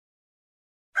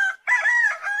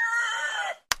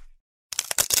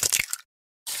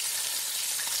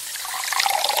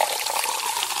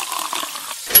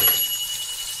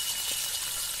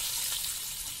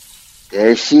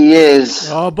There she is.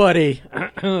 Oh, buddy.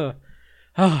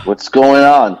 What's going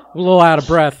on? A little out of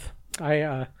breath.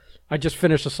 I just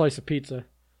finished a slice of pizza.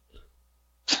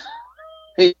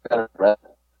 I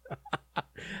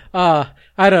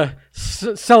had a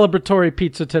celebratory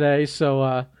pizza today,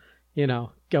 so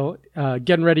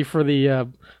getting ready for the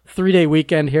 3-day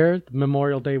weekend here,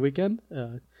 Memorial Day weekend.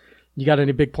 You got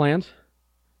any big plans?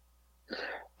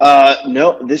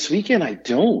 No, this weekend I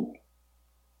don't.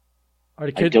 I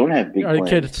don't have big plans. Are the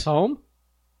kids home?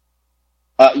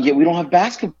 Yeah, we don't have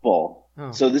basketball,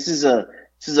 so this is a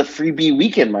freebie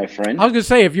weekend, my friend. I was gonna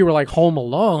say if you were like home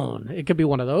alone, it could be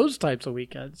one of those types of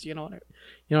weekends. You know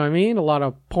what I mean? A lot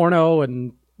of porno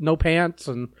and no pants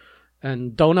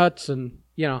and donuts and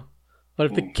But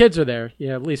if the kids are there,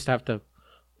 you at least have to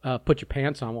put your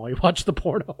pants on while you watch the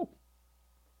porno.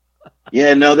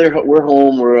 Yeah, no, we're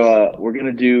home. We're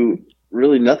gonna do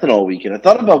really nothing all weekend. I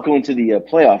thought about going to the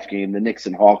playoff game, the Knicks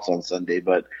and Hawks on Sunday,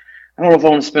 but I don't know if I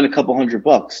want to spend a couple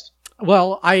 $100.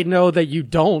 Well, I know that you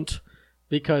don't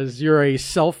because you're a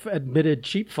self-admitted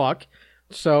cheap fuck.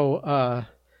 So, I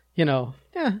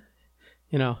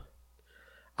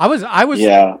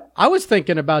was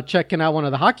thinking about checking out one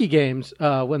of the hockey games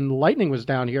when the Lightning was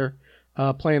down here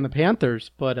playing the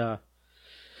Panthers, but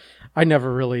I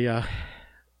never really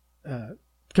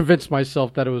convinced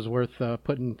myself that it was worth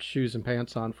putting shoes and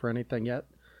pants on for anything yet.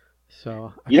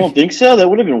 So you don't think so? That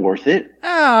would have been worth it.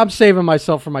 I'm saving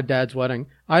myself for my dad's wedding.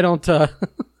 I don't. I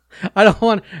don't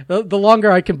want. The longer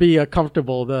I can be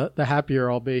comfortable, the happier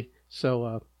I'll be.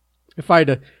 So if I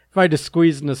had to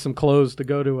squeeze into some clothes to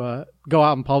go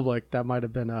out in public, that might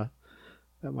have been I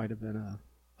might have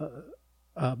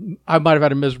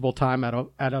had a miserable time at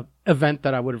a event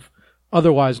that I would have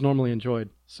otherwise normally enjoyed.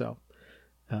 So.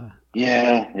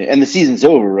 Yeah, and the season's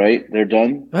over, right? They're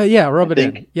done. Yeah, rub it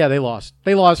in. Yeah, they lost.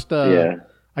 Yeah.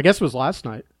 I guess it was last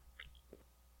night.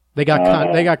 They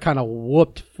got kind of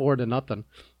whooped 4-0.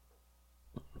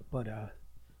 But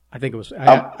I think it was.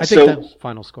 I think that was the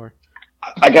final score.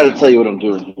 I got to tell you what I'm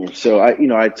doing here. So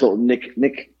I told Nick,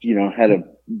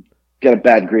 got a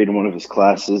bad grade in one of his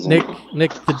classes. Nick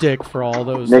the Dick for all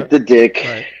those. Nick the Dick,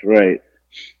 right?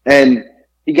 And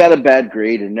he got a bad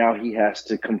grade, and now he has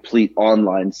to complete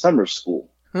online summer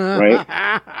school, right?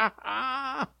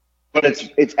 But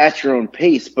it's at your own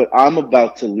pace. But I'm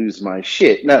about to lose my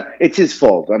shit. Now it's his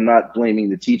fault. I'm not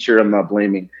blaming the teacher. I'm not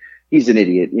blaming. He's an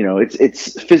idiot.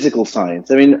 It's physical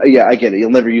science. I mean, yeah, I get it. You'll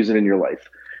never use it in your life.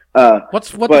 What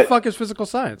the fuck is physical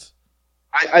science?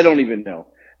 I don't even know.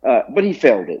 But he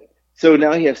failed it. So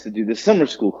now he has to do this summer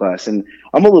school class. And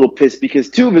I'm a little pissed because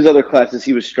 2 of his other classes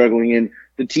he was struggling in,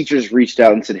 the teachers reached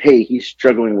out and said, hey, he's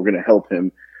struggling. We're going to help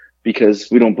him because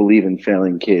we don't believe in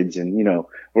failing kids. And,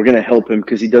 we're going to help him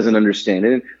because he doesn't understand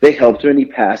it. And they helped him and he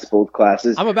passed both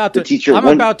classes. I'm about to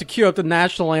cue up the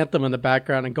national anthem in the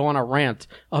background and go on a rant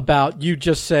about you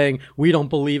just saying we don't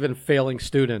believe in failing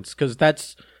students because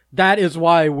that is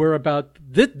why we're about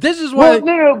this is why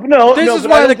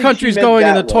the country's going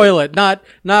in the toilet,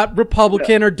 not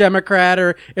Republican or Democrat,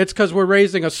 or it's because we're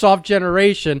raising a soft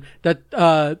generation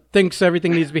that thinks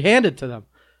everything needs to be handed to them.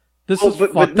 This is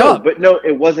fucked up. But no,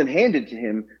 it wasn't handed to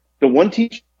him. The one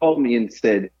teacher called me and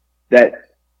said that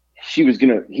he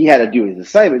had to do his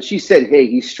assignment. She said, hey,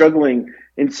 he's struggling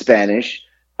in Spanish.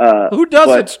 Who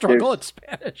doesn't struggle in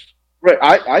Spanish? Right,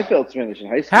 I failed Spanish in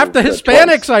high school. Half the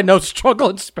Hispanics I know struggle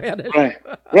in Spanish.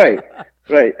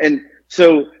 Right. And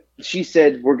so she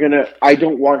said, I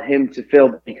don't want him to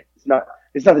fail. It's not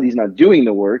that he's not doing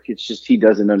the work. It's just he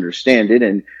doesn't understand it.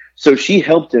 And so she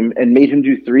helped him and made him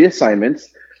do 3 assignments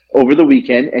over the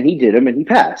weekend, and he did them, and he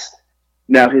passed.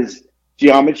 Now his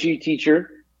geometry teacher,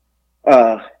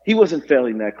 he wasn't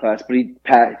failing that class, but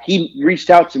he reached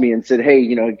out to me and said, hey,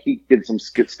 he did some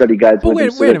study guides with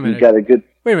him. Wait a minute.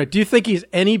 Wait a minute. Do you think he's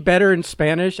any better in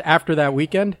Spanish after that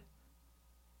weekend?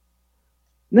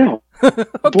 No. Okay,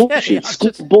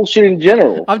 bullshit. Bullshit in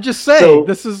general. I'm just saying,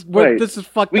 this is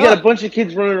fucked up. We got a bunch of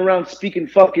kids running around speaking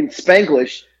fucking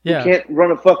Spanglish. Yeah. Who can't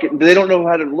run they don't know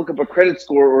how to look up a credit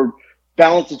score or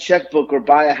balance a checkbook or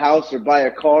buy a house or buy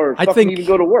a car or even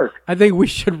go to work. I think we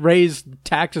should raise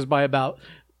taxes by about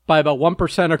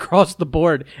 1% across the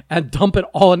board and dump it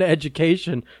all into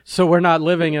education, so we're not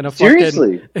living in a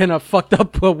fucked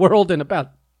up world in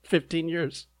about 15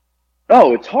 years.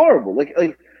 Oh, it's horrible.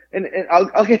 And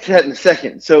I'll get to that in a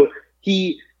second. So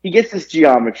he gets this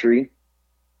geometry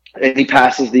and he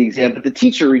passes the exam, but the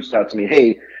teacher reached out to me,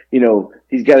 hey,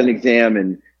 he's got an exam,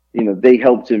 and they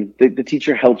helped him. The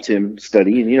teacher helped him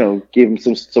study and, gave him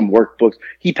some workbooks.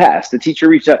 He passed. The teacher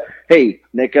reached out. Hey,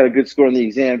 Nick got a good score on the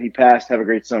exam. He passed. Have a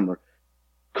great summer.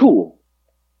 Cool.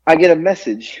 I get a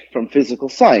message from physical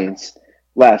science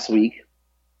last week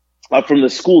from the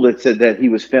school that said that he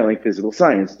was failing physical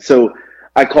science. So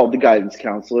I called the guidance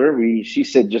counselor. She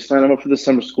said, just sign him up for the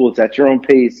summer school. It's at your own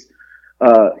pace.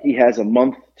 He has a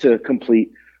month to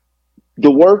complete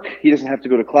the work. He doesn't have to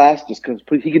go to class. Just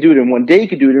complete. He could do it in one day. He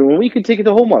could do it in 1 week. He could take it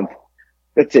the whole month.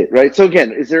 That's it, right? So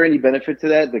again, is there any benefit to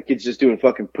that? The kid's just doing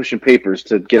fucking pushing papers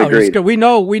to get a grade. We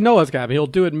know what's happening. It's He'll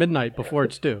do it midnight before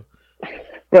it's due.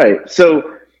 Right.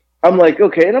 So I'm like,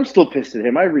 okay, and I'm still pissed at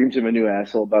him. I reamed him a new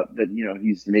asshole about that,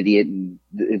 he's an idiot, and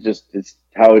it's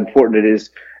how important it is.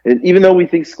 And even though we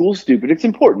think school's stupid, it's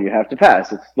important. You have to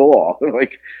pass. It's the law.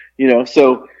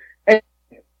 So and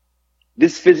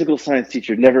this physical science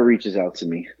teacher never reaches out to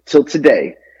me till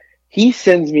today. He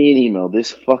sends me an email,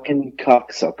 this fucking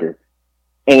cocksucker,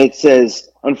 and it says,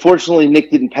 unfortunately, Nick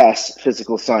didn't pass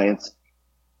physical science.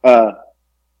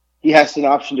 He has an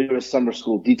option to go to summer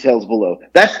school. Details below.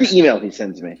 That's the email he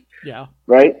sends me. Yeah.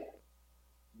 Right?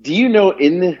 Do you know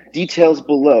in the details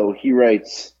below, he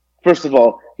writes, first of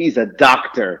all, he's a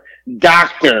doctor.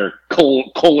 Dr.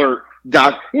 Kohler.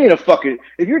 You ain't a fucking,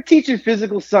 if you're teaching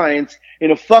physical science in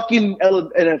a fucking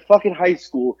high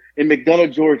school in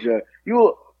McDonough, Georgia,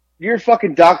 you're a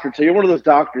fucking doctor. So you're one of those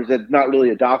doctors that's not really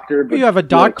a doctor, but you have a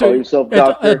doctor. Call yourself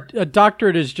doctor. A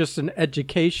doctorate is just an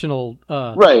educational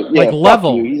right, yeah,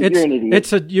 level. You're an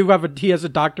idiot. He has a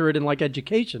doctorate in like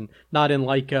education, not in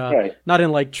like right. not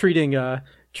in like treating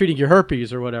your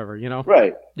herpes or whatever,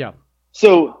 Right. Yeah.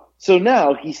 So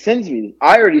now he sends me.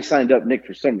 I already signed up Nick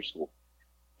for summer school.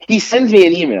 He sends me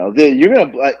an email.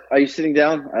 Are you sitting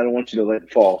down? I don't want you to let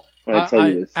it fall when I tell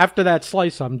you this. After that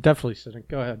slice, I'm definitely sitting.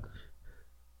 Go ahead.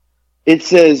 It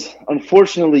says,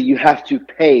 unfortunately, you have to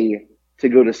pay to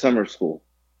go to summer school.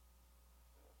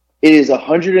 It is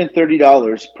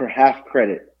 $130 per half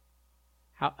credit.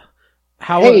 How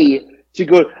pay to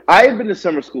go? I have been to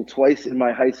summer school twice in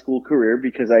my high school career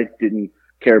because I didn't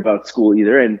care about school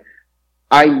either, and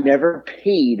I never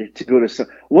paid to go to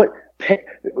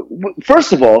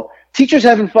First of all, teachers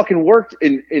haven't fucking worked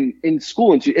in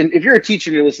school, and if you're a teacher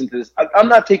and you listen to this, I'm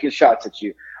not taking shots at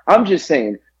you. I'm just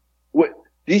saying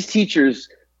these teachers,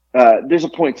 there's a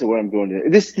point to what I'm going to.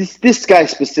 This guy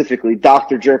specifically,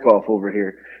 Dr. Jerkoff over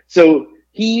here. So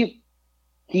he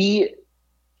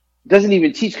doesn't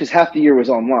even teach because half the year was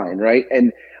online, right?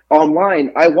 And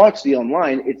online, I watched the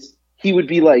online. He would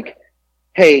be like,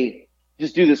 "Hey,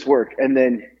 just do this work," and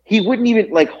then he wouldn't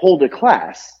even hold a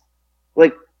class.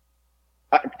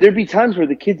 There'd be times where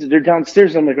the kids, they're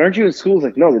downstairs. And I'm like, "Aren't you in school?" He's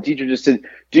like, "No, the teacher just said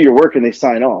do your work," and they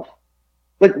sign off.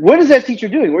 What is that teacher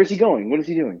doing? Where's he going? What is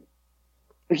he doing?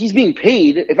 He's being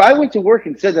paid. If I went to work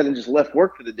and said that and just left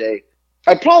work for the day,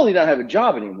 I'd probably not have a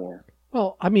job anymore.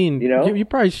 Well, I mean, you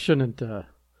probably shouldn't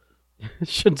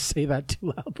say that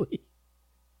too loudly.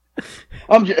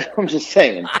 I'm just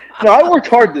saying. No, I worked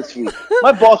hard this week.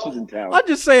 My boss was in town. I'm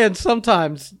just saying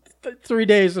sometimes 3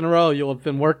 days in a row you'll have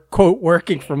been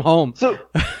working from home. So,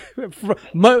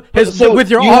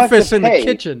 with your office in the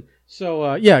kitchen.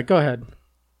 So yeah, go ahead.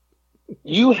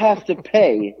 You have to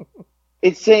pay.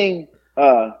 It's saying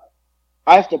I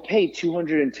have to pay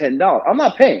 $210. I'm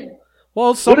not paying.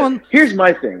 Well, here's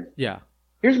my thing. Yeah.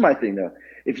 Here's my thing though.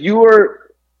 If you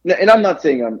were, and I'm not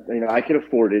saying I could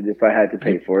afford it if I had to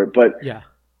pay for it, but yeah.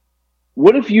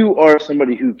 What if you are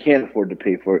somebody who can't afford to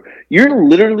pay for it? You're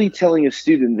literally telling a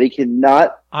student they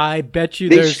cannot. I bet you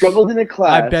they struggled in a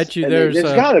class. I bet you there's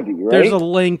got to be, right? There's a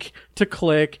link to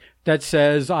click that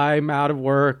says I'm out of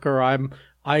work or I'm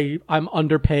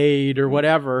underpaid or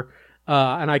whatever,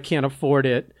 and I can't afford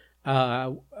it.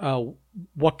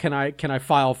 What can I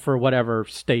file for whatever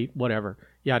state, whatever,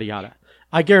 yada yada.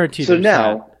 I guarantee. So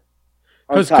now,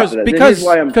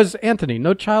 because Anthony,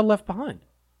 No Child Left Behind.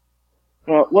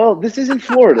 Well, this isn't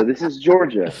Florida. This is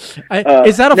Georgia.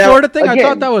 Is that a Florida thing? Again, I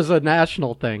thought that was a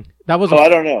national thing. That was. I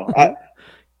don't know. I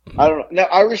don't know. Now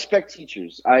I respect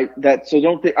teachers. So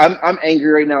don't think I'm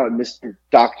angry right now at Mr.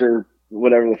 Doctor,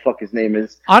 whatever the fuck his name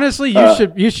is. Honestly,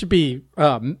 you should be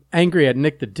angry at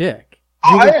Nick the Dick.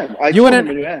 I am. You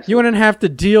wouldn't have to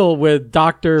deal with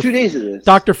 2 days of this.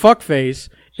 Dr. Fuckface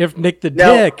if Nick the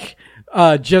Dick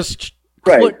just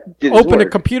opened a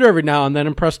computer every now and then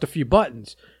and pressed a few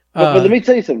buttons. But let me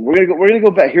tell you something. We're gonna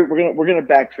go back here. We're gonna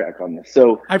backtrack on this.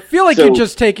 So I feel like you're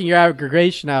just taking your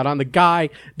aggregation out on the guy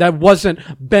that wasn't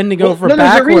bending over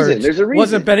backwards. There's a reason.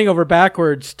 Wasn't bending over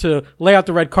backwards to lay out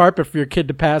the red carpet for your kid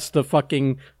to pass the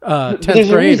fucking 10th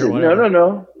grade or whatever.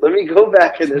 No. Let me go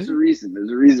back, and there's a reason.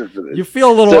 There's a reason for this. You feel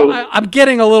a little. So, I'm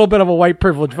getting a little bit of a white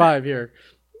privilege vibe here.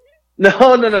 No.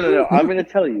 I'm going to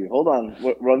tell you. Hold on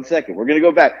 1 second. We're going to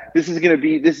go back. This is going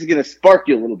to spark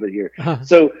you a little bit here.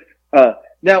 So,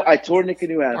 now I tore Nick a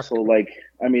new asshole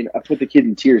I mean, I put the kid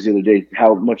in tears the other day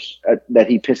how much that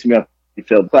he pissed me off. He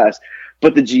failed class.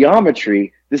 But the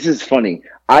geometry, this is funny.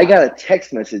 I got a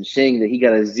text message saying that he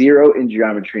got a 0 in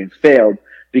geometry and failed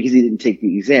because he didn't take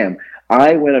the exam.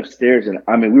 I went upstairs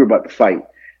and we were about to fight.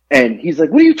 And he's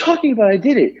like, "What are you talking about? I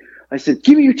did it." I said,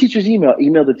 "Give me your teacher's email."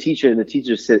 Emailed the teacher, and the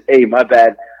teacher said, "Hey, my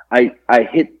bad. I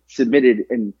hit submitted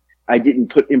and I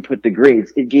didn't input the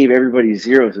grades. It gave everybody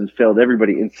 0s and failed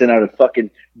everybody and sent out a fucking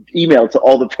email to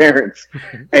all the parents."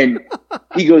 And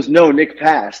he goes, "No, Nick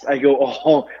passed." I go,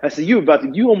 "Oh," I said,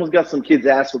 you almost got some kids'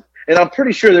 ass whooped." And I'm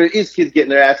pretty sure there is kids getting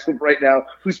their ass whooped right now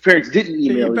whose parents didn't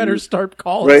email you. Better start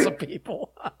calling some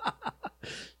people.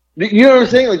 You know what I'm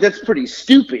saying? Like, that's pretty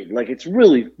stupid. Like, it's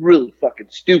really, really fucking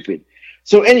stupid.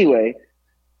 So anyway,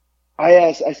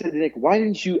 I said to Nick, "Why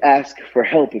didn't you ask for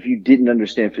help if you didn't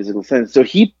understand physical science?" So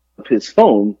he put up his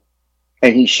phone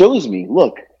and he shows me,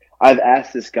 "Look, I've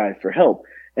asked this guy for help."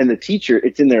 And the teacher,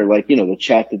 it's in there, like, the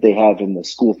chat that they have in the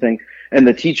school thing. And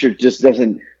the teacher just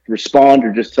doesn't respond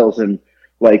or just tells him,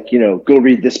 like, "Go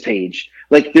read this page."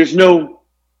 Like,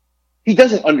 he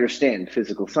doesn't understand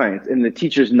physical science. And the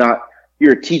teacher's not,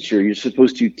 you're a teacher. You're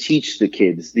supposed to teach the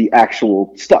kids the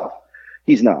actual stuff.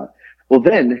 He's not. Well,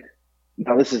 then,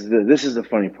 now this is the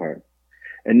funny part.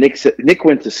 And Nick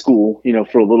went to school,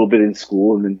 for a little bit in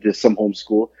school and then did some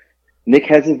homeschool. Nick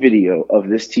has a video of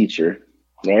this teacher,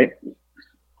 right?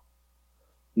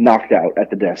 Knocked out at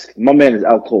the desk. My man is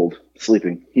out cold,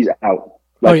 sleeping. He's out.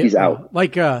 He's out.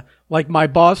 Like my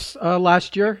boss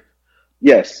last year?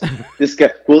 Yes. This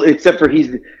guy, well, except for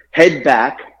he's head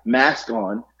back, mask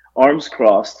on, arms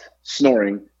crossed,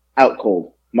 snoring, out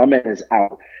cold. My man is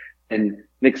out. And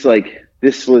Nick's like,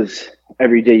 "This was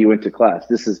every day you went to class.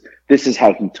 This is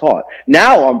how he taught."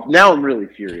 Now I'm really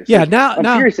furious. Yeah, I'm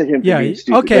furious at him for being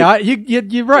stupid. Okay, like,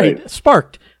 you're right.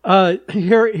 Sparked.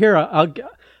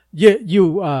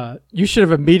 You should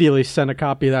have immediately sent a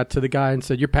copy of that to the guy and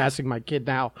said, "You're passing my kid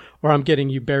now, or I'm getting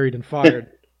you buried and fired."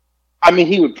 I mean,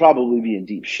 he would probably be in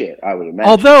deep shit, I would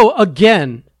imagine. Although,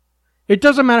 again, it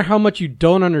doesn't matter how much you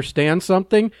don't understand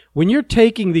something. When you're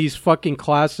taking these fucking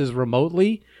classes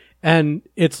remotely, and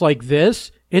it's like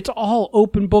this, it's all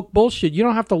open book bullshit. You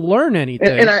don't have to learn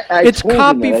anything. And I it's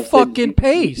copy fucking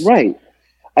paste. Right.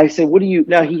 I said, "What do you?"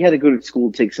 Now he had to go to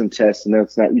school, take some tests, and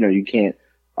that's not, you can't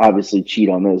obviously cheat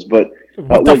on those. But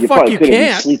what the fuck you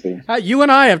can't? You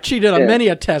and I have cheated on many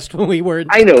a test when we were.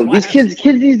 I know class. These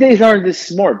kids these days aren't this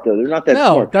smart though. They're not that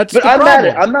smart. No, that's but the I'm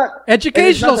problem. I'm not.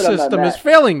 Educational system is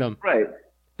failing them. Right.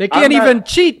 They can't even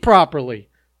cheat properly.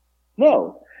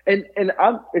 No. And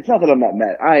it's not that I'm not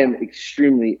mad. I am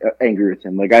extremely angry with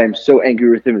him. Like, I am so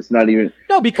angry with him. It's not even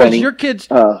because funny. Your kids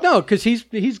because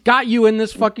he's got you in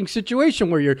this fucking situation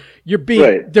where you're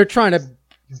being they're trying to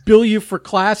bill you for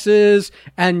classes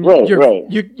and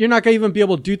you're not gonna even be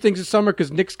able to do things this summer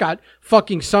because Nick's got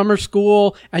fucking summer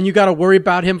school and you got to worry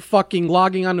about him fucking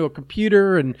logging onto a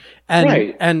computer and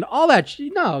all that.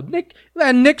 No,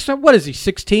 Nick's what is he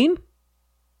 16?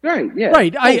 Right. Yeah.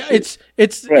 Right.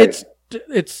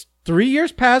 It's 3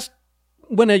 years past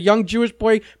when a young Jewish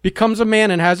boy becomes a man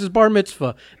and has his bar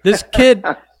mitzvah. This kid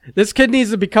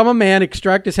needs to become a man,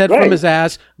 extract his head from his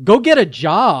ass, go get a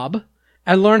job,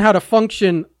 and learn how to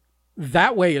function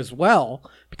that way as well.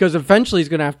 Because eventually he's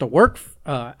going to have to work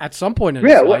at some point in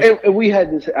his life. Yeah, and we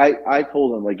had this. I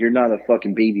told him, like, "You're not a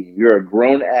fucking baby. You're a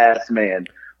grown ass man."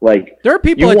 Like, there are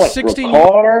people at 16.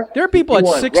 There are people at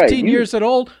 16 years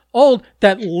old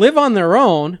that live on their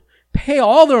own, pay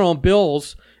all their own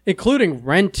bills, including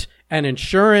rent and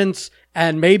insurance,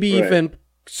 and maybe even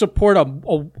support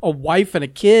a wife and a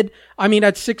kid. I mean,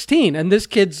 at 16, and this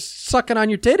kid's sucking on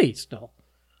your titty still.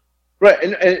 Right,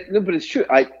 but it's true.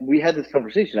 We had this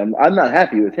conversation. I'm not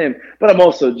happy with him, but I'm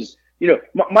also just,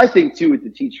 my thing too with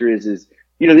the teacher is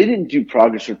they didn't do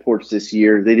progress reports this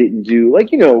year. They didn't do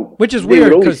which is they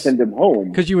weird. Would always send them home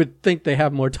because you would think they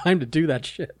have more time to do that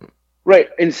shit. Right.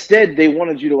 Instead, they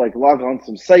wanted you to log on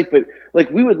some site, but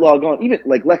we would log on. Even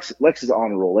Lex is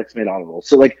on a roll. Lex made on a roll.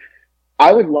 So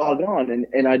I would log on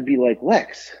and I'd be like,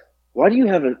 "Lex, why do you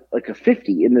have a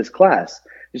 50 in this class?"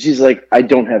 And she's like, "I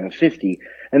don't have a 50."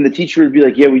 And the teacher would be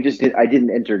like, "Yeah, I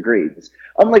didn't enter grades."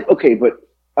 I'm like, "Okay, but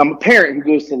I'm a parent who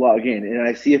goes to log in and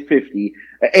I see a 50.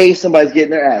 A, somebody's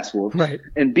getting their ass whooped, right?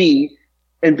 And B,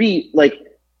 then the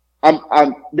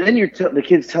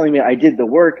kid's telling me I did the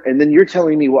work, and then you're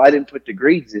telling me, well, I didn't put the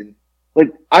grades in.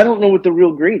 I don't know what the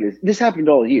real grade is. This happened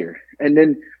all year, and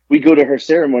then we go to her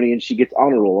ceremony and she gets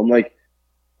honor roll. I'm like,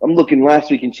 I'm looking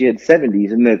last week and she had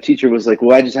 70s, and the teacher was like,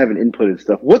 "Well, I just haven't inputted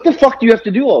stuff." What the fuck do you have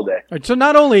to do all day? Right, so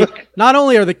not only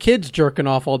are the kids jerking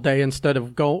off all day instead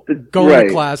of going to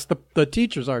class, the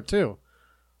teachers are too.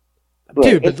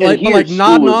 Dude, but like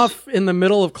nodding off in the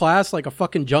middle of class like a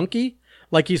fucking junkie,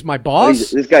 like he's my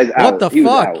boss. This guy's out. What the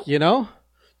fuck, you know?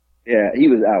 Yeah, he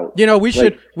was out. You know, we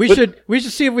should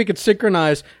see if we could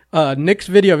synchronize Nick's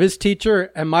video of his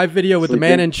teacher and my video with the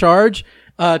man in charge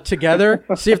together.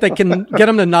 See if they can get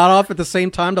him to nod off at the same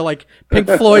time to like Pink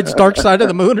Floyd's Dark Side of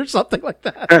the Moon or something like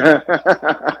that.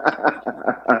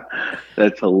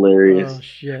 That's hilarious. Oh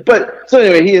shit! But so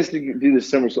anyway, he has to do the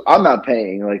summer school. I'm not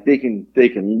paying. Like they can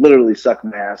literally suck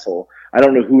my asshole. I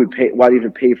don't know who would pay. Why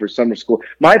even pay for summer school?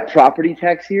 My property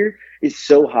tax here is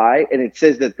so high, and it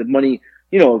says that the money,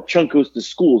 chunk goes to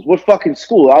schools. What fucking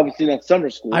school? Obviously not summer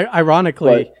school.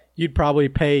 Ironically, you'd probably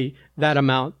pay that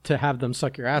amount to have them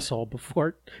suck your asshole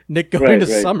before Nick going to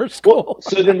summer school. Well,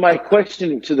 so then my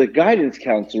question to the guidance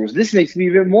counselor was, this makes me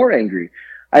even more angry.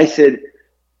 I said,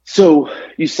 so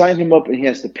you sign him up and he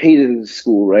has to pay to the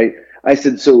school, right? I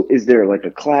said, so is there like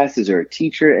a class? Is there a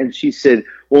teacher? And she said,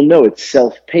 well, no, it's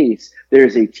self-paced.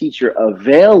 There's a teacher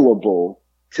available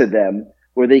to them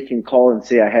where they can call and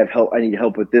say, I have help. I need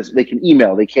help with this. They can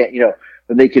email. They can't,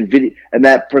 and they can video, and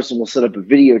that person will set up a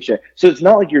video chat. So it's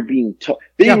not like you're being taught.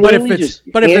 They literally just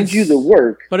hand you the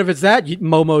work. But if it's that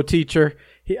Momo teacher,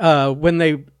 when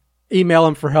they email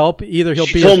him for help, either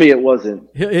She told me it wasn't.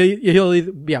 He'll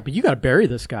either, but you got to bury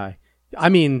this guy. I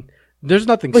mean, there's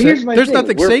nothing. There's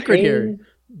nothing sacred here.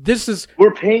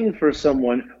 We're paying for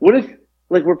someone. What if,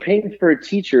 we're paying for a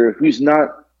teacher who's not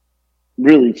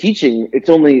really teaching? It's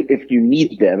only if you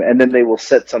need them, and then they will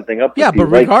set something up. Yeah, but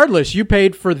regardless, you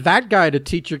paid for that guy to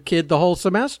teach your kid the whole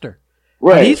semester.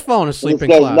 Right. And he's falling asleep in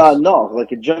class. class. Nodding off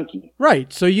like a junkie.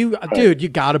 Right. So dude, you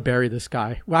got to bury this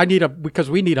guy. Because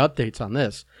we need updates on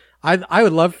this. I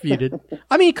would love for you to.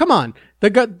 I mean, come on.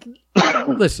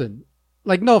 Listen.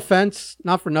 Like, no offense,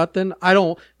 not for nothing.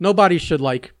 Nobody should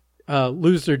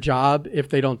lose their job if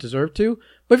they don't deserve to.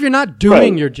 But if you're not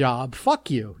doing your job, fuck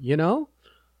you,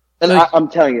 And I'm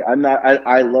telling you,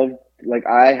 I love,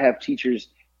 I have teachers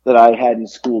that I had in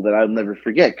school that I'll never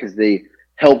forget because they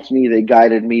helped me, they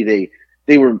guided me,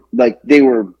 they were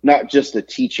not just a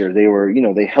teacher, they were,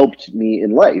 they helped me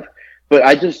in life. But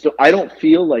I don't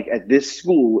feel like at this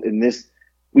school,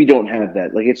 we don't have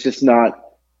that. It's just not.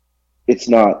 It's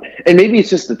not, and maybe it's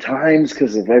just the times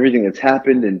because of everything that's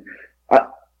happened, and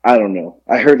I don't know.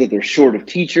 I heard that they're short of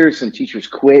teachers. Some teachers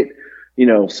quit,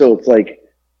 so it's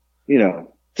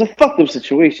it's a fucked up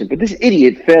situation. But this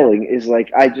idiot failing is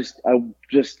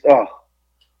oh.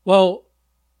 Well,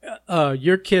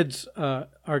 your kids are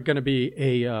going to be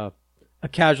a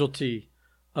casualty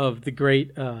of the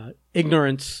great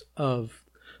ignorance of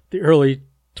the early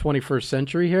 21st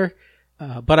century here,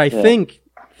 but I think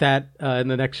that in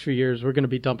the next few years, we're going to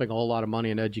be dumping a whole lot of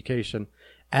money in education.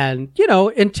 And,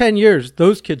 in 10 years,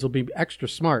 those kids will be extra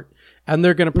smart. And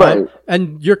they're going to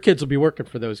and your kids will be working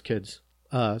for those kids.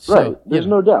 So, There's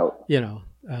no doubt. No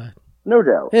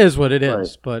doubt. It is what it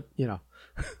is, but,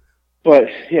 But,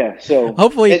 yeah, so.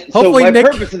 Hopefully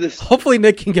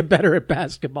Nick can get better at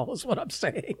basketball is what I'm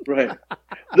saying. Right.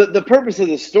 The purpose of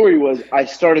the story was I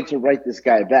started to write this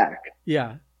guy back.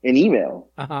 Yeah. An email.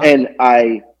 And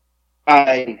I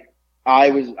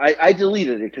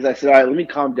deleted it because I said, all right, let me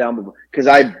calm down because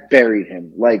I buried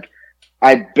him.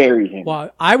 I buried him.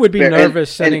 Well, I would be nervous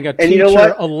sending a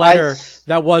teacher a letter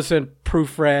that wasn't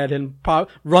proofread and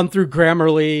run through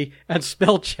Grammarly and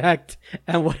spell checked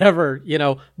and whatever,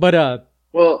 but,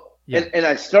 and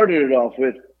I started it off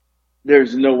with,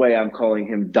 there's no way I'm calling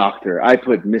him doctor. I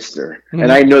put Mr.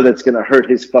 And I know that's going to hurt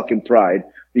his fucking pride.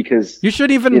 Because you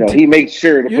should even, he makes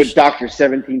sure to put doctor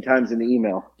 17 times in the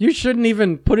email. You shouldn't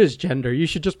even put his gender. You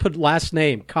should just put last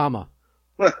name, comma.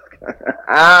 Or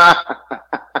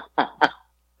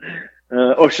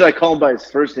should I call him by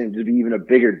his first name to be even a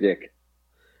bigger dick?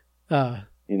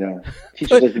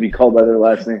 Teachers like to be called by their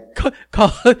last name. Put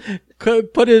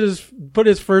his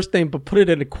first name, but put it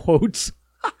in quotes.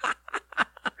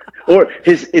 Or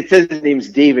it says his name's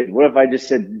David. What if I just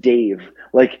said Dave?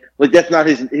 Like that's not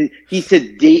his. He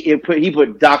said Dave. He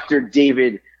put Dr.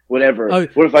 David, whatever.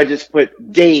 What if I just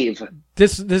put Dave?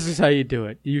 This is how you do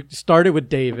it. You start it with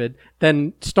David,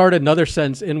 then start another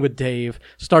sentence in with Dave,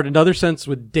 start another sentence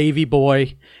with Davy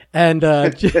Boy, and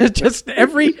just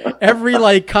every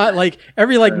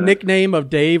nickname of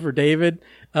Dave or David.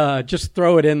 Just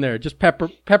throw it in there. Just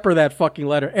pepper that fucking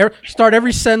letter. Start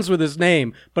every sentence with his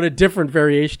name, but a different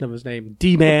variation of his name.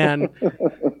 D-Man.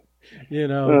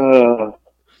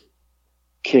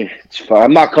 Okay, it's fine.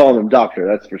 I'm not calling him doctor,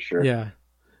 that's for sure. Yeah.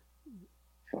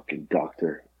 Fucking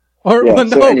doctor.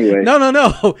 Anyway.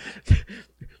 No.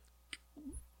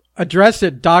 Address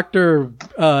it, Dr.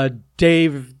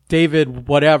 David,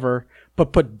 whatever,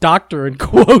 but put doctor in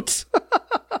quotes.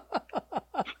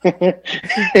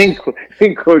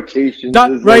 in quotations.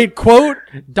 Right, quote,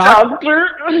 doctor.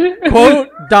 Quote,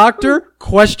 doctor,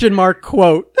 question mark,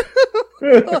 quote.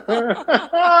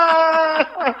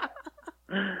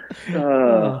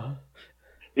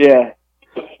 Yeah.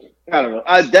 I don't know.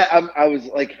 I was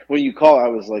like, when you call, I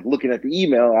was like looking at the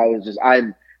email.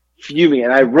 I'm fuming,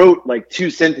 and I wrote like 2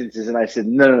 sentences, and I said,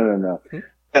 no.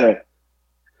 I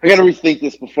gotta rethink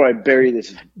this before I bury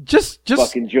this. Just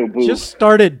fucking Joe Boo. Just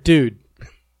start it, dude.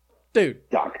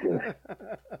 Doctor.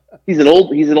 He's an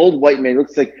old white man.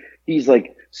 Looks like he's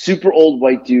like super old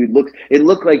white dude. It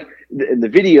looked like in the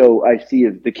video I see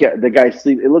of the guy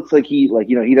sleep. It looks like he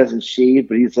doesn't shave,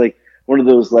 but he's like one of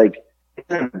those like.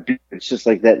 It's just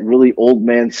like that really old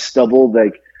man stubble,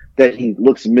 like that he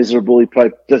looks miserable. He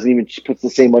probably doesn't even puts the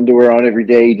same underwear on every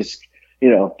day. He just,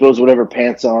 throws whatever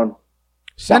pants on.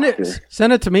 Send it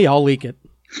to me. I'll leak it.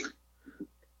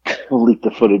 We'll leak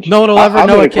the footage. No one will ever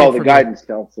know it came from you. I'm going to call the guidance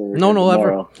counselor. No one will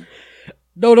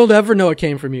ever know it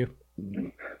came from you.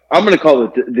 I'm going to call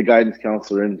the guidance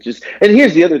counselor and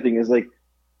here's the other thing is like,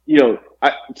 to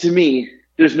me,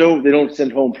 they don't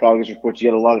send home progress reports. You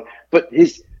got to log, but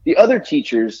the other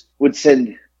teachers would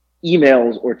send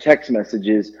emails or text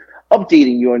messages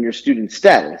updating you on your student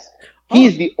status.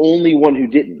 He's the only one who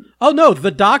didn't. Oh, no.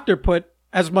 The doctor put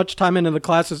as much time into the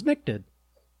class as Nick did.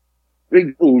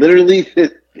 Literally,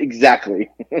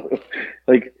 exactly.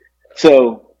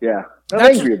 Yeah. I'm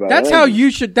angry about it. That's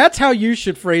how you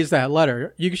should phrase that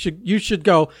letter. You should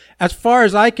go, as far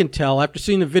as I can tell, after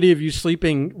seeing the video of you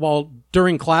sleeping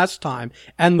during class time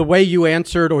and the way you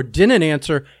answered or didn't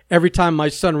answer every time my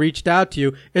son reached out to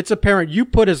you, it's apparent you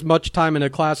put as much time in the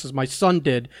class as my son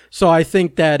did. So I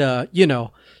think that,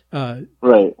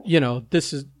 right.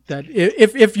 This is that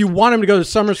if you want him to go to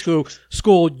summer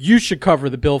school, you should cover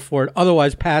the bill for it.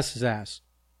 Otherwise, pass his ass.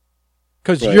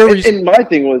 Cause right. And my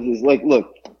thing is like,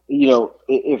 look,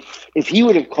 if he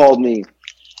would have called me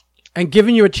and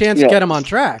given you a chance to get him on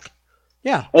track.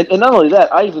 Yeah. And not only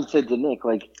that, I even said to Nick,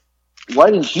 like,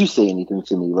 why didn't you say anything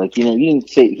to me? Like, you didn't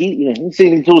say, he didn't say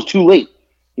anything until it was too late,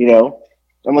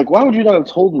 I'm like, why would you not have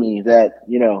told me that,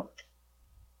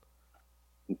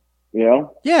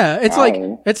 Yeah, it's like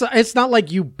it's not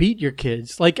like you beat your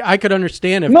kids. Like I could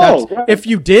understand if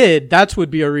you did, that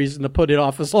would be a reason to put it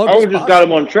off as long as possible. I would have just got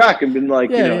him on track and been like,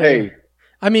 hey.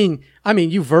 I mean,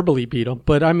 you verbally beat them,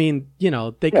 but I mean, they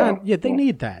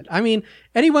need that. I mean,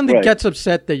 anyone that gets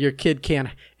upset that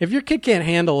if your kid can't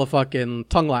handle a fucking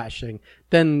tongue lashing,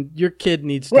 then your kid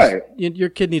needs your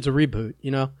kid needs a reboot,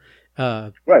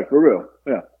 Right, for real.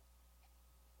 Yeah.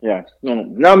 Yeah. No.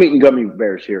 Now I'm eating gummy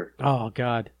bears here. Oh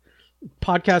God.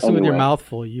 Podcasting with your mouth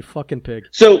full, you fucking pig.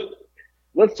 So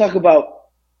let's talk about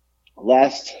our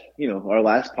last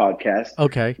podcast.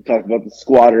 Okay. We talked about the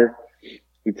squatter.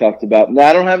 We talked about. Now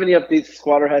I don't have any updates. The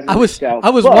squatter hasn't. I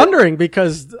was wondering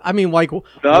because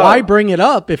why bring it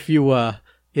up if you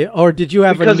or did you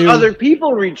have other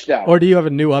people reached out, or do you have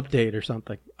a new update or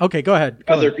something? Okay, go ahead.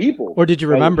 Other people, or did you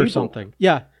remember something?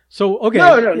 Yeah. So okay.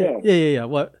 No. Yeah.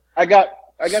 What? I got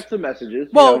some messages.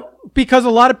 Well, because a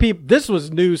lot of people, this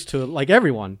was news to like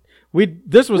everyone.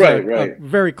 This was a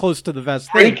very close to the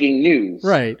vest thing. Breaking news.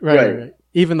 Right.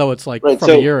 Even though it's like from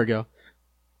a year ago.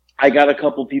 I got a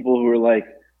couple people who were like,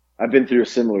 I've been through a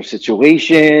similar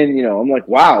situation. I'm like,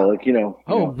 wow.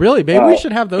 Oh, really? Maybe we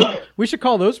should have those. We should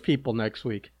call those people next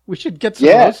week. We should get some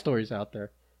of those stories out there.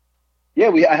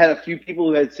 Yeah, I had a few people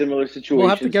who had similar situations. We'll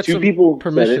have to get some people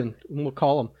permission and we'll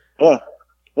call them.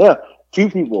 Yeah.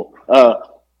 2 people.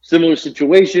 Similar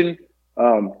situation. They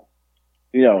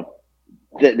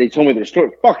told me their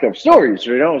story, fucked up stories.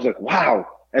 I was like, wow.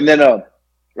 And then I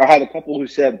had a couple who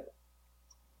said,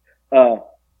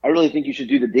 I really think you should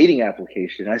do the dating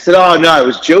application. I said, oh, no, I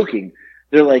was joking.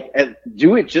 They're like,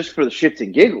 do it just for the shits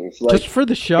and giggles. Like, just for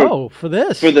the show, for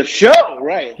this. For the show,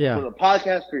 right. Yeah. For the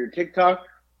podcast, for your TikTok.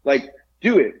 Like,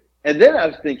 do it. And then I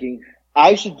was thinking,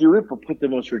 I should do it, but put the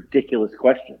most ridiculous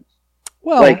questions.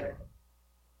 Well, like,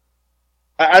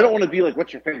 I don't want to be like,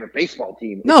 what's your favorite baseball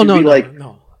team? No.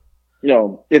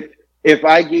 If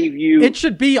I gave you... It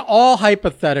should be all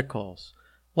hypotheticals.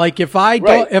 Like if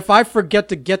I forget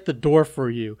to get the door for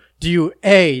you, do you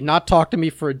A, not talk to me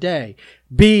for a day,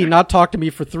 B, not talk to me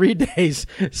for 3 days,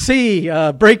 C,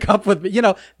 break up with me,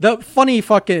 the funny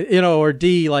fucking, or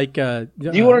D, like, do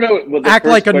you want to know what act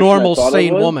like a normal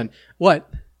sane woman. What?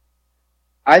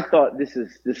 I thought this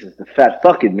is the fat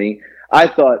fucking me. I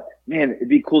thought, man, it'd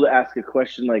be cool to ask a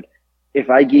question like, if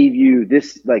I gave you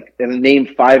this, like, and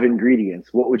name 5 ingredients,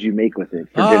 what would you make with it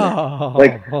for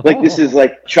dinner? Like this is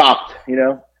like Chopped,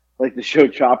 like the show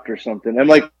Chopped or something. I'm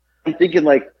thinking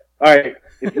like, all right,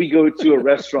 if we go to a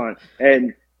restaurant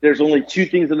and there's only 2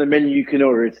 things on the menu you can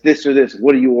order. It's this or this.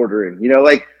 What are you ordering? You know,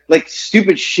 like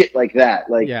stupid shit like that.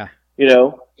 Like, you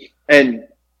know, and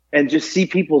just see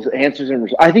people's answers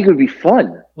and I think it would be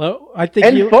fun. Well, I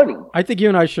think funny. I think you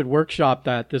and I should workshop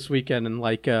that this weekend and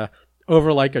like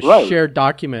over like a shared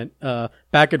document,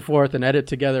 back and forth, and edit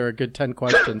together a good 10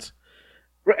 questions.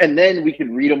 And then we could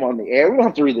read them on the air. We don't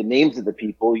have to read the names of the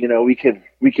people. You know, we can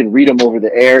read them over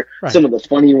the air. Right. Some of the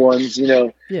funny ones, you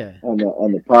know, on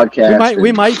the podcast.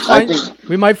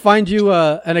 We might find you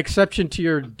an exception to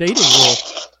your dating rule.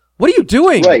 What are you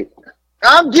doing? Right.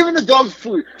 I'm giving the dog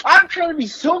food. I'm trying to be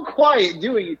so quiet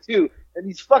doing it too. And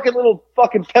these little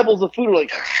pebbles of food are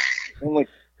like, I'm like,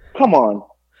 come on.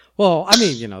 Well, I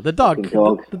mean, you know, the dog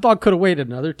could have waited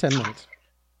another 10 minutes.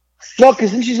 Well,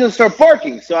 because then she's going to start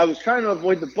barking. So I was trying to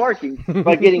avoid the barking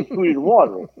by getting food and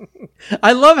water.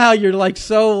 I love how you're like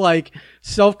so like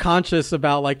self-conscious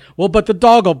about like, well, but the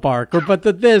dog will bark, or but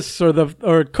the this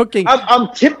or cooking. I'm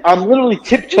literally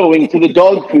tiptoeing to the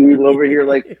dog food over here,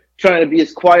 like trying to be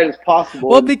as quiet as possible.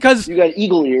 Well, because you got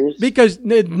eagle ears. Because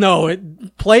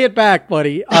play it back,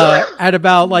 buddy. At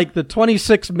about like the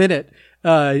 26th minute.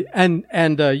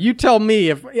 And you tell me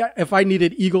if I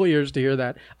needed eagle ears to hear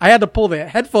that. I had to pull the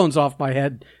headphones off my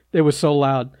head. It was so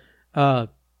loud.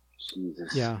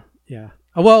 Jesus. Yeah.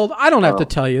 Well, I don't have to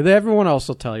tell you. Everyone else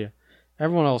will tell you.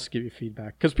 Everyone else will give you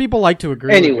feedback because people like to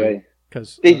agree. Anyway,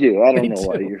 because they do. I don't know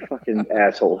why. You're a fucking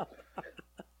asshole.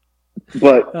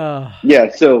 But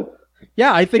so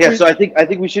I think I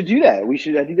think we should do that.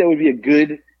 I think that would be a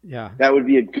good. Yeah. That would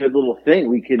be a good little thing.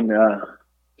 We can.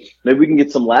 Maybe we can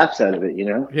get some laughs out of it, you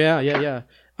know? Yeah.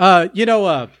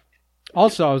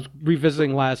 Also, I was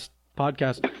revisiting last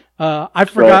podcast. I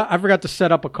forgot to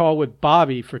set up a call with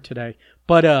Bobby for today,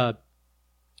 but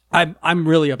I'm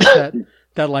really upset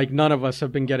that like none of us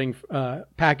have been getting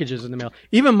packages in the mail.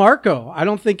 Even Marco, I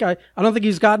don't think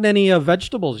he's gotten any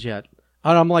vegetables yet.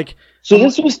 And I'm like, so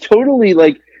this was totally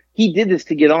like he did this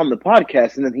to get on the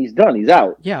podcast, and then he's done. He's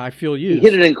out. Yeah, I feel used. He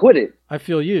hit it and quit it. I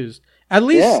feel used. At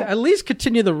least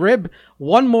continue the rib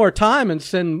one more time and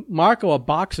send Marco a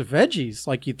box of veggies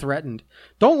like you threatened.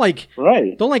 Don't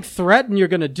threaten you're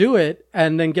going to do it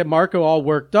and then get Marco all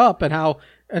worked up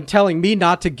and telling me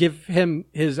not to give him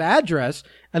his address,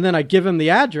 and then I give him the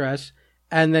address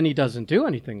and then he doesn't do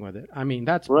anything with it. I mean,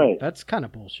 that's kind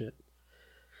of bullshit.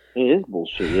 It is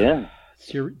bullshit, yeah.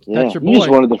 That's your boy. You just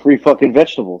wanted the free fucking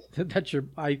vegetables. They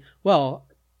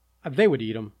would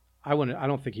eat them. I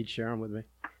don't think he'd share them with me.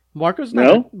 Marco's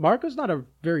not a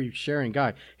very sharing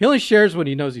guy. He only shares when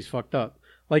he knows he's fucked up.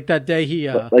 Like that day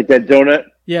like that donut?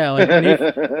 Yeah, like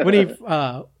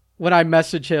when I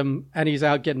message him and he's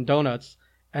out getting donuts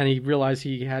and he realized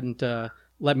he hadn't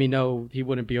let me know he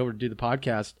wouldn't be over to do the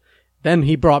podcast, then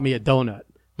he brought me a donut.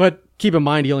 But keep in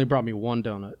mind he only brought me one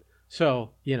donut.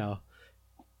 So, you know.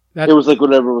 It was like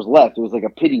whatever was left. It was like a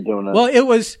pity donut. Well, it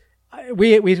was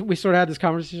we sort of had this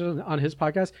conversation on his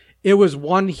podcast. It was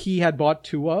one he had bought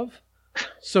 2 of,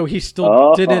 so he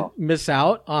still didn't miss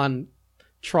out on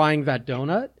trying that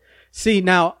donut. See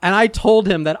now, and I told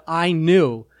him that I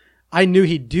knew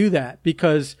he'd do that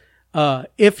because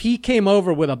if he came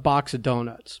over with a box of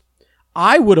donuts,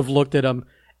 I would have looked at him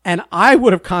and I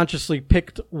would have consciously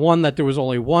picked one that there was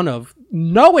only one of,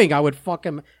 knowing I would fuck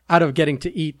him out of getting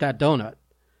to eat that donut.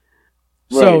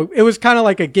 Right. So it was kind of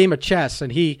like a game of chess,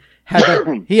 and he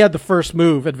had the first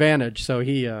move advantage. So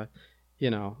he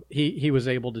was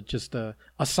able to just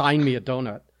assign me a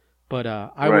donut. But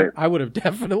I would have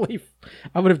definitely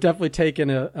taken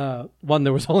a one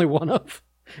there was only one of.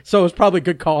 So it was probably a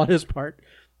good call on his part.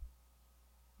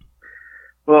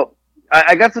 Well,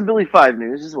 I got some Billy Five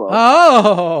news as well.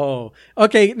 Oh,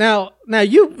 okay. Now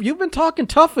you've been talking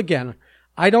tough again.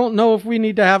 I don't know if we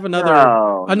need to have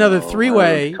another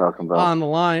three-way on the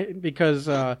line because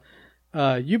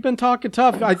you've been talking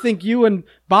tough. I think you and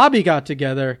Bobby got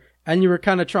together and you were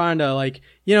kind of trying to, like,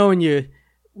 you know,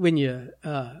 when you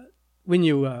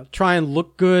try and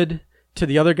look good to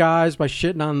the other guys by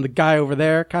shitting on the guy over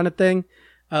there, kind of thing.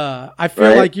 I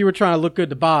feel like you were trying to look good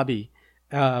to Bobby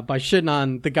by shitting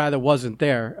on the guy that wasn't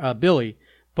there, Billy.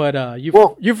 But you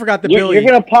forgot that Billy. You're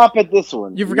gonna pop at this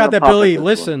one. You forgot that Billy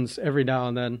listens every now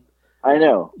and then. I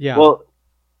know. Yeah. Well,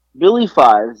 Billy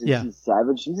Fives is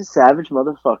savage. He's a savage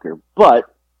motherfucker.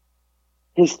 But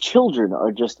his children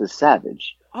are just as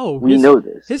savage. Oh, we know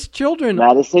this. His children,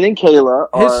 Madison and Kayla,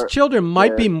 his children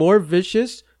might be more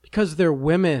vicious because they're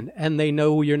women and they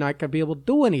know you're not gonna be able to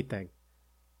do anything.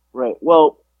 Right.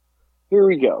 Well, here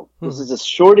we go. This is a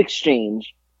short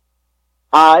exchange.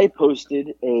 I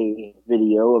posted a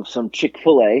video of some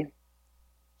Chick-fil-A,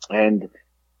 and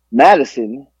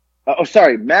Madison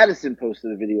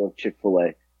posted a video of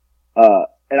Chick-fil-A,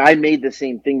 And I made the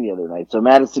same thing the other night. So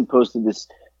Madison posted this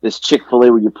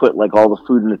Chick-fil-A where you put like all the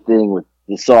food in the thing with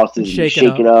the sauces and you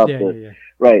shake it up. Yeah.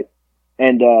 Right.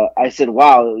 And I said,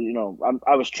 wow,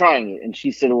 I was trying it. And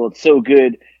she said, well, it's so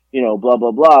good, blah,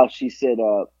 blah, blah. She said,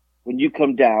 when you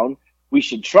come down, we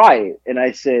should try it. And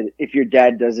I said, if your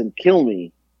dad doesn't kill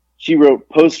me. She wrote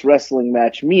post-wrestling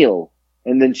match meal.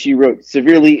 And then she wrote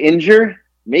severely injure,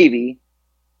 maybe.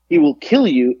 He will kill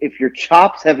you if your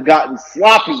chops have gotten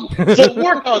sloppy. So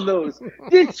work on those.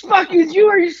 This fuck is you.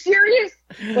 Are you serious?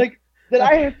 Like, did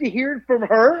I have to hear it from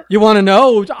her? You want to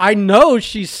know? I know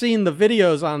she's seen the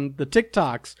videos on the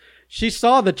TikToks. She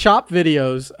saw the chop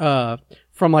videos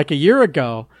from like a year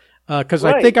ago because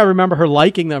I think I remember her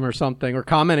liking them or something or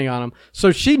commenting on them.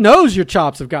 So she knows your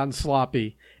chops have gotten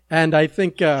sloppy. And I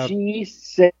think she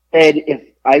said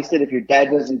if your dad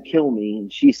doesn't kill me,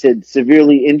 and she said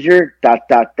severely injured, ...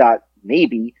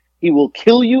 maybe he will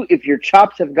kill you if your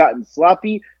chops have gotten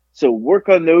sloppy. So work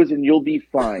on those and you'll be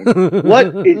fine. How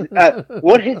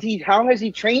has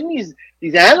he trained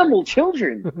these animal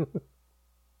children?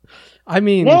 I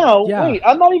mean, wait,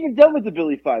 I'm not even done with the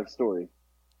Billy Five story.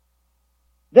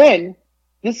 Then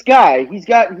this guy, he's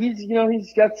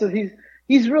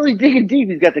really digging deep.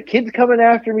 He's got the kids coming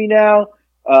after me now.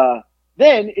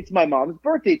 Then it's my mom's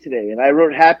birthday today, and I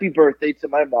wrote happy birthday to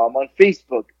my mom on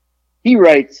Facebook. He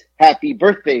writes, happy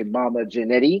birthday, Mama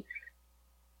Janetti.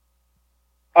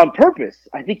 On purpose.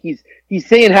 I think he's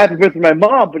saying happy birthday to my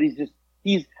mom, but I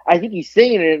think he's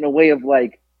saying it in a way of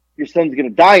like, your son's going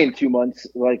to die in 2 months,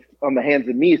 like on the hands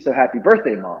of me, so happy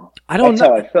birthday, Mom. That's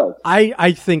how I felt.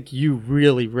 I think you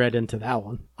really read into that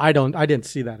one. I didn't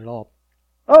see that at all.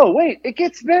 Oh, wait, it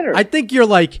gets better. I think you're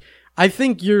like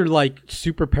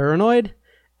super paranoid,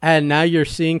 and now you're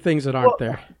seeing things that aren't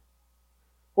there.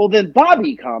 Well, then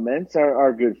Bobby comments,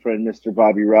 our good friend, Mr.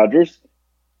 Bobby Rogers.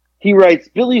 He writes,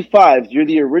 Billy Fives, you're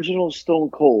the original Stone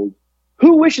Cold.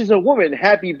 Who wishes a woman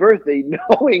happy birthday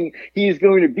knowing he is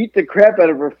going to beat the crap out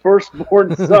of her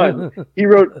firstborn son? He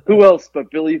wrote, who else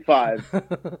but Billy Fives?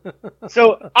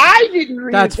 So I didn't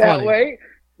read it that way.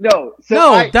 No, I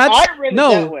read it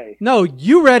that way. No,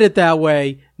 you read it that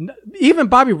way. Even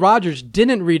Bobby Rogers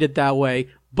didn't read it that way,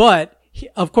 but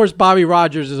of course Bobby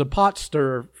Rogers is a pot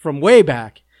stirrer from way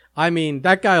back. I mean,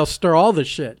 that guy will stir all the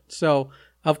shit. So,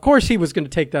 of course he was going to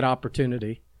take that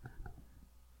opportunity.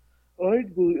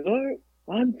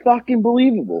 I'm fucking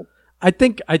believable. I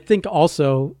think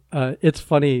also it's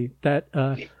funny that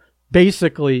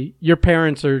basically your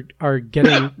parents are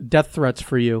getting death threats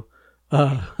for you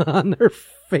on their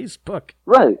Facebook.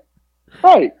 Right.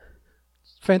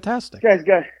 It's fantastic.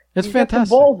 It's fantastic.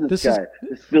 Balls, this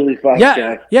Billy Fox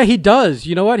guy. Yeah, he does.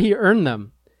 You know what? He earned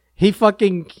them. He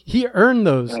earned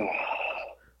those.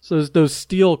 So those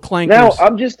steel clankers. Now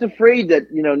I'm just afraid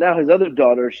that now his other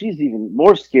daughter, she's even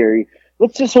more scary.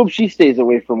 Let's just hope she stays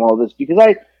away from all this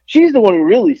because she's the one who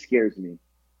really scares me.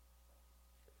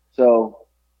 So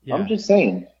yeah. I'm just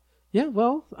saying. Yeah,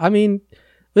 well, I mean,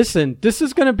 listen, this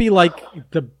is going to be like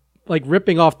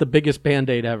ripping off the biggest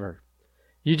Band-Aid ever.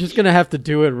 You're just going to have to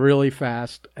do it really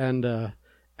fast and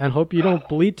hope you don't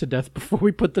bleed to death before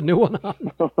we put the new one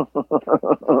on.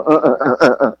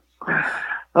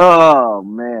 Oh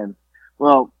man.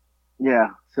 Well, yeah.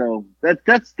 So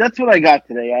that's what I got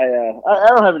today. I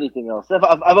don't have anything else.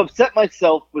 I've upset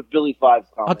myself with Billy Five's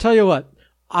comment. I'll tell you what.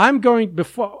 I'm going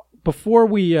before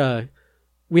we have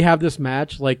this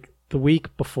match, like the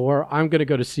week before, I'm going to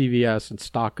go to CVS and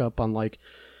stock up on like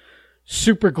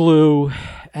super glue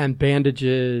and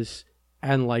bandages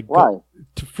and like why?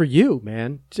 For you,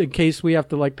 man, in case we have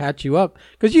to like patch you up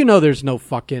because there's no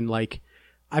fucking like.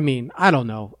 I mean, I don't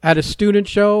know. At a student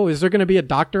show, is there going to be a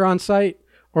doctor on site?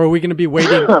 Or are we going to be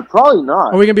waiting? Probably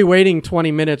not. Are we going to be waiting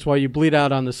 20 minutes while you bleed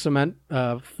out on the cement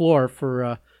floor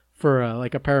for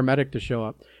like a paramedic to show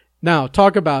up? Now,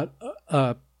 talk about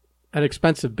an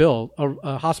expensive bill.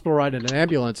 A hospital ride in an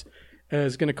ambulance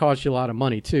is going to cost you a lot of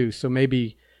money too. So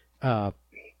maybe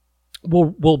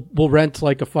we'll rent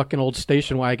like a fucking old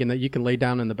station wagon that you can lay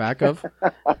down in the back of.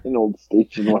 An old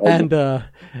station wagon.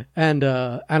 And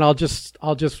I'll just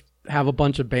have a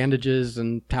bunch of bandages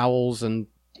and towels and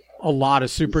a lot of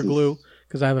super glue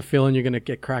because I have a feeling you're going to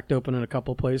get cracked open in a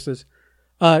couple places.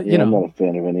 I'm not a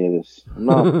fan of any of this.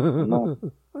 I'm not.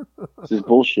 This is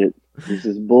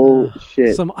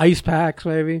bullshit. Some ice packs,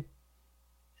 maybe.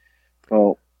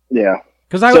 Oh, yeah.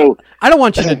 Because I don't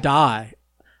want you to die.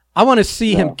 I want to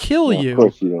see him kill you, of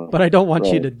course you don't. But I don't want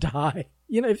you to die.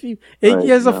 If you,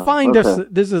 there's a fine. Okay.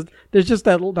 There's just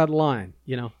that line.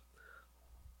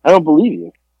 I don't believe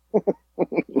you.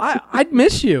 I'd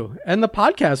miss you, and the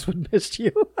podcast would miss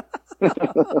you.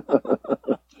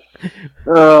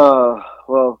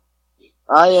 Well,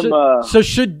 I am. So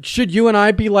should you and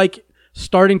I be like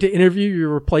starting to interview your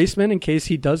replacement in case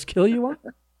he does kill you?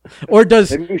 Or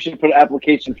does maybe we should put an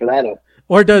application for that up?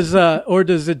 Or does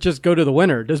it just go to the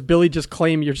winner? Does Billy just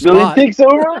claim your spot? Billy takes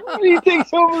over. He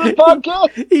takes over the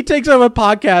podcast. He takes over the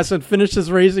podcast and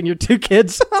finishes raising your 2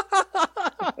 kids.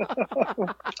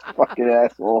 Fucking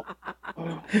asshole.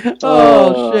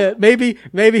 Oh shit! Maybe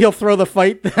he'll throw the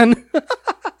fight then.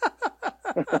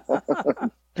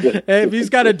 If he's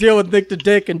got to deal with Nick the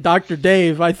Dick and Dr.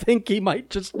 Dave, I think he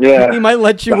might he might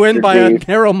let you win by a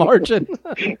narrow margin.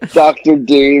 Dr.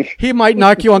 Dave. He might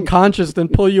knock you unconscious then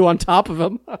pull you on top of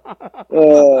him.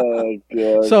 Oh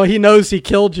god. So he knows he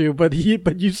killed you, but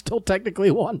you still technically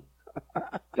won.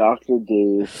 Dr.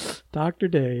 Dave. Dr.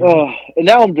 Dave. Oh, and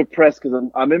now I'm depressed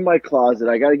because I'm in my closet.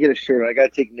 I got to get a shirt. I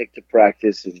got to take Nick to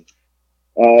practice, and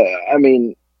I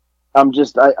mean,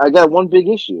 I got one big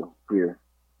issue here.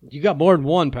 You got more than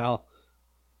one, pal.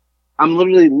 I'm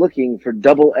literally looking for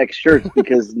double X shirts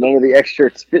because none of the X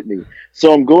shirts fit me.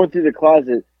 So I'm going through the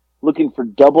closet looking for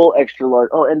double extra large.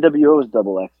 Oh, NWO is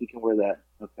double X. You can wear that.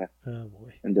 Okay. Oh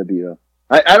boy. NWO.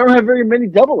 I don't have very many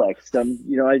double X. I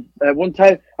at one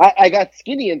time I got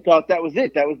skinny and thought that was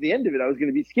it. That was the end of it. I was going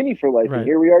to be skinny for life, and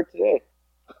here we are today.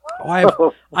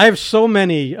 Oh, I have so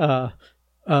many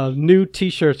new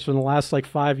T-shirts from the last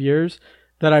 5 years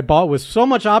that I bought with so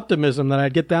much optimism that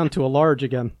I'd get down to a large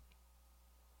again.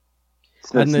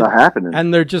 That's not happening.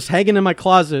 And they're just hanging in my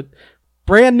closet.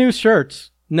 Brand new shirts.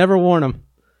 Never worn them.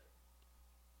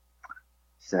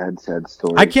 Sad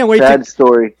story. I can't wait. Sad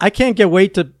story. I can't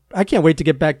wait to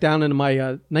get back down into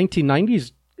my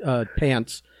 1990s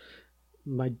pants.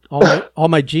 All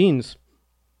my jeans.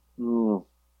 Oh,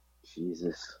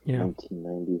 Jesus. Yeah.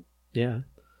 1990. Yeah.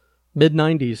 Mid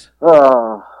 90s.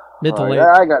 Oh. Mid to late.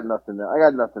 I got nothing. I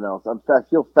got nothing else. I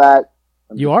feel fat.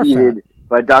 You are fat.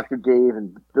 By Dr. Dave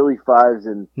and Billy Fives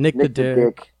and Nick the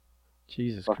Dick.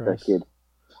 Jesus Fuck Christ. that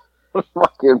kid.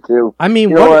 Fuck him too. I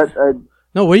mean, you know what?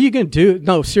 No, what are you gonna do?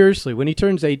 No, seriously. When he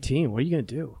turns 18, what are you gonna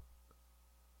do?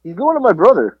 He's going to my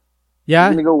brother. Yeah.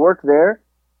 He's gonna go work there.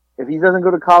 If he doesn't go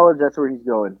to college, that's where he's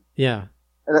going. Yeah.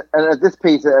 And at this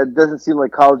pace, it doesn't seem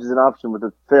like college is an option with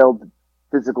a failed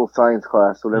physical science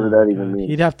class, whatever that even means.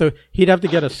 He'd have to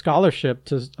get a scholarship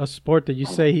to a sport that you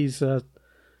say he's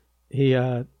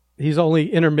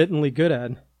only intermittently good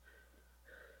at.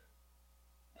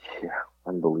 Yeah,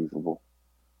 unbelievable.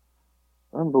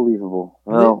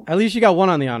 Well, at least you got one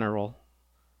on the honor roll.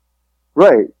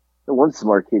 Right, the one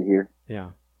smart kid here. Yeah,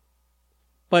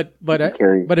 but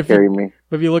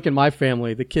if you look at my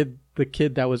family, the kid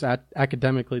that was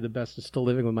academically the best is still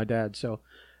living with my dad. So.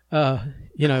 Wow.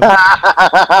 You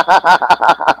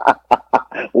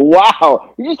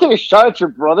just take a shot at your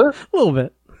brother? A little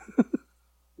bit.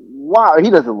 Wow, he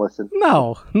doesn't listen.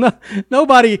 No,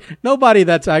 nobody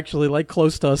that's actually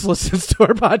close to us listens to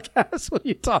our podcast. What are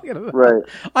you talking about? Right.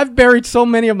 I've buried so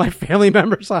many of my family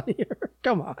members on here.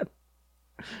 Come on.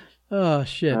 Oh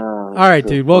shit. All right, so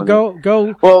dude. Well,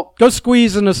 go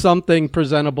squeeze into something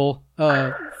presentable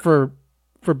for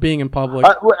being in public.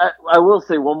 I will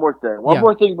say one more thing. One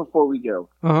more thing before we go.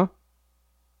 Uh-huh.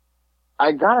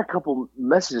 I got a couple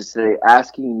messages today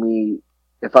asking me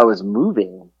if I was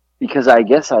moving because I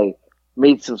guess I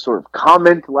made some sort of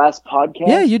comment last podcast.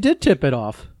 Yeah, you did tip it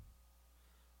off.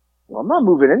 Well, I'm not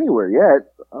moving anywhere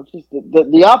yet. I'm just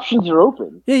the options are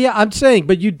open. Yeah. I'm saying,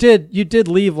 but you did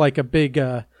leave a big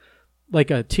a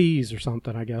tease or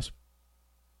something, I guess.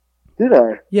 Did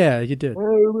I? Yeah, you did. I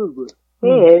remember.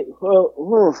 All right.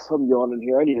 Well, I'm yawning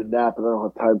here. I need a nap, and I don't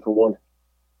have time for one.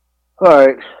 All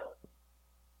right.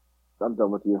 I'm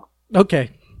done with you. Okay.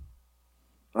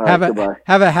 All right,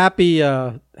 have a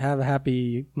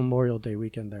happy Memorial Day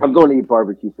weekend there. I'm going to eat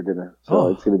barbecue for dinner, so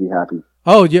it's going to be happy.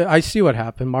 Oh yeah, I see what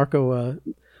happened. Marco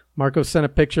sent a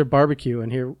picture of barbecue,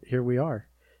 and here we are.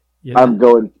 You know? I'm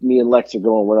going. Me and Lex are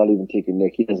going. We're not even taking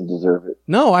Nick. He doesn't deserve it.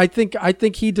 No, I think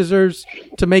he deserves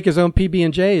to make his own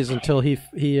PB&Js until he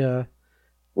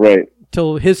right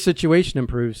till his situation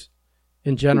improves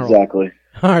in general. Exactly.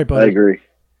 All right, buddy. I agree.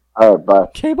 All right, bye.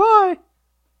 Okay, bye.